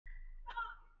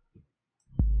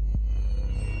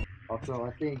Also,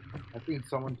 I think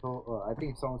someone told. I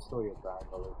think someone stole your bag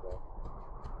a little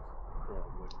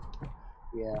bit.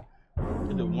 Yeah.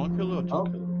 Is it one killer or two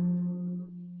killers?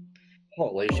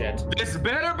 Holy shit. This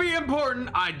better be important.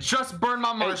 I just burned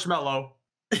my marshmallow.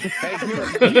 Hey,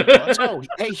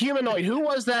 Humanoid, who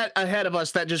was that ahead of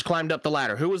us that just climbed up the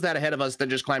ladder? Who was that ahead of us that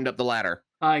just climbed up the ladder?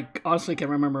 I honestly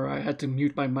can't remember. I had to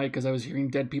mute my mic because I was hearing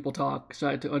dead people talk, so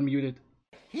I had to unmute it.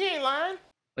 He ain't lying.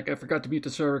 Like, I forgot to mute the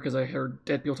server because I heard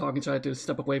dead people talking, so I had to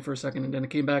step away for a second, and then it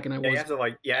came back, and I was... You have to,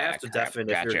 like, I have to deafen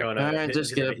if you're gonna Alright,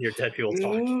 just skip. hear dead people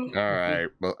talk. Alright,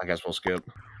 well, I guess we'll skip.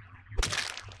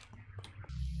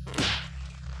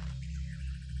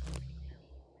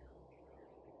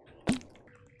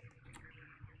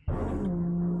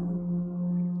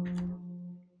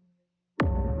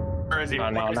 Where is he? Oh,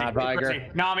 no, not Viger.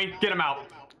 Nami, get him out.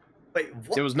 Wait,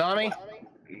 what? It was Nami?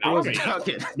 Nami?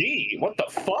 Me? What the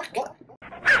fuck? What?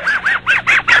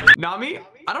 Nami,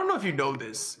 I don't know if you know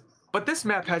this, but this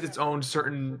map has its own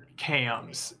certain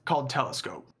cams called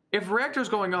telescope. If reactor's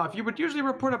going off, you would usually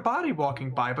report a body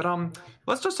walking by, but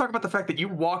let's just talk about the fact that you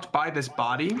walked by this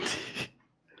body.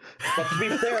 But to be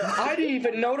fair, I didn't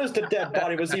even notice the dead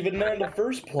body was even there in the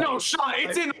first place. No, Sean,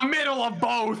 it's in the middle of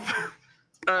both.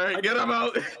 Alright, get him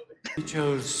out. You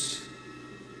chose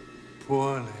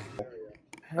poorly.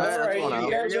 Alright,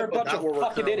 you guys are a bunch of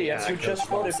fucking idiots who just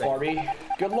voted for me.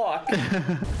 Good luck.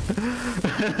 Alright,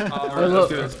 let's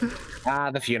do this.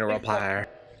 Ah, the funeral pyre.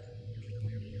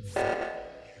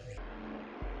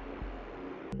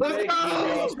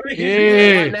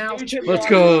 Hey, let's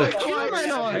go.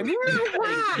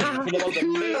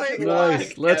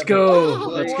 Nice, let's go.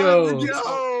 Let's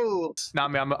go.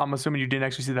 Nami, I'm assuming you didn't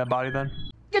actually see that body then?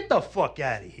 Get the fuck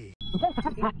out of here.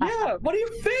 Yeah, what do you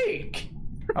think?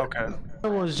 Okay. I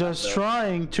was just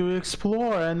trying to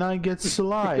explore and I get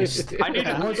sliced. I need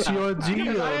to- What's your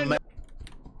deal, man?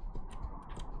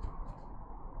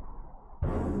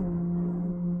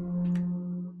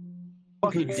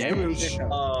 Fucking damage.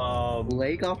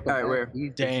 Leg off the Alright, where?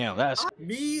 Damn, that's.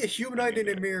 Me, Humanoid,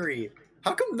 and Miri.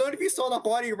 How come none of you saw that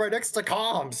body right next to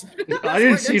comms? I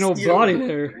didn't see no body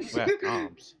there.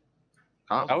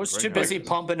 I was too busy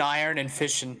pumping iron and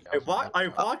fishing. I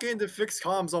walk in to fix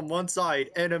comms on one side,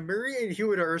 and Amiri and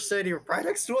Humanoid are standing right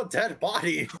next to a dead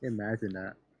body. Imagine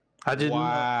that. I didn't.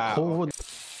 Wow. Who would...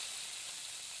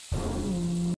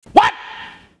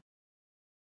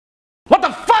 What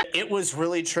the fuck? It was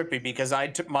really trippy because I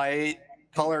took my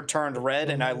color turned red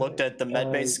and I looked at the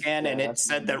medbay scan and it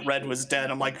said that red was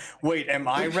dead. I'm like, wait, am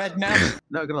I red now?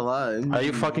 Not gonna lie. Are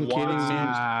you fucking kidding me?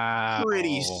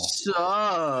 Pretty sus.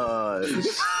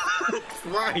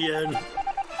 Ryan.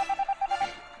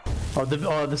 Oh,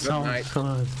 the sound.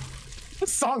 The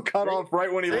song cut off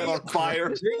right when he lit on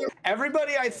fire.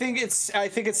 Everybody, I think it's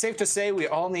safe to say we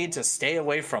all need to stay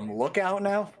away from Lookout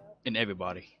now. And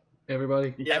everybody.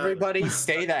 Everybody. Yeah. Everybody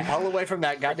stay the hell away from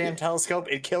that goddamn telescope.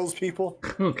 It kills people.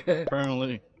 Okay.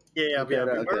 Apparently. Yeah.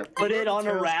 Put it on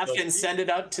a raft and send it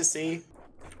out to sea.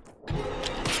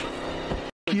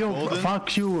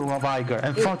 Fuck you, Viger,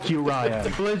 and fuck you,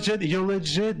 Ryan. You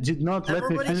legit did not let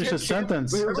me finish the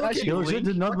sentence. You legit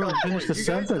did not let me finish the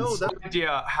sentence.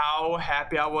 Idea how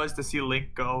happy I was to see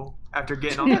Link go after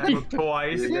getting on that hook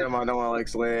twice. Yeah, I don't want like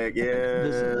Slick. Yeah.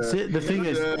 The thing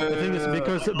is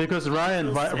because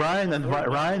Ryan,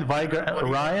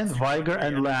 Viger,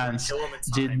 and Lance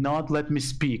did not let me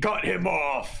speak. Cut him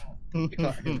off.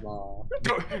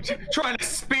 Trying to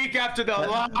speak after the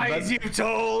lies you've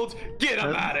told. Get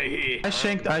him out of here. I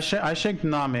shanked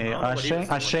Nami.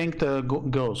 I shanked the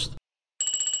ghost.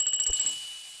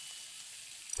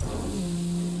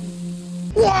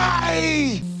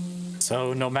 Why?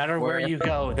 So no matter where you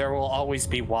go, there will always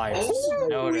be wires.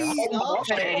 Damn. Hot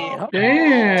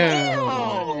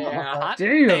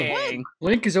Damn. dang.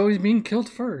 Link is always being killed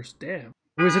first. Damn.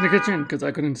 Who was in the kitchen? Because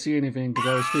I couldn't see anything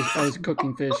because I was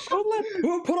cooking fish.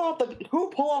 Who pull off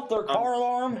their car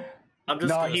alarm?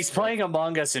 No, he's playing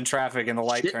Among Us in traffic and the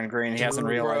light turned green. He hasn't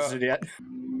realized it yet.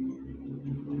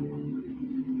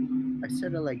 I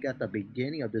said it like at the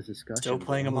beginning of this discussion. Still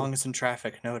playing Among Us in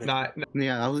traffic. Noted.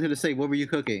 Yeah, I was gonna say, what were you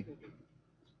cooking?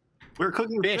 We're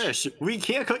cooking fish. We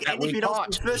can't cook anything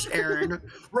else but fish, Aaron.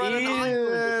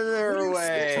 Either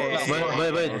way.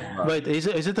 Wait. Is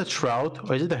it a trout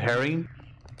or is it a herring?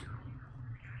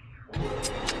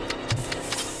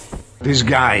 This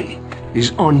guy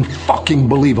is unfucking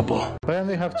believable. I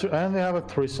only have a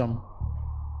threesome.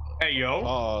 Hey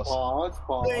yo.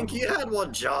 Link, you had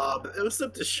one job. It was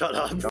up to shut up.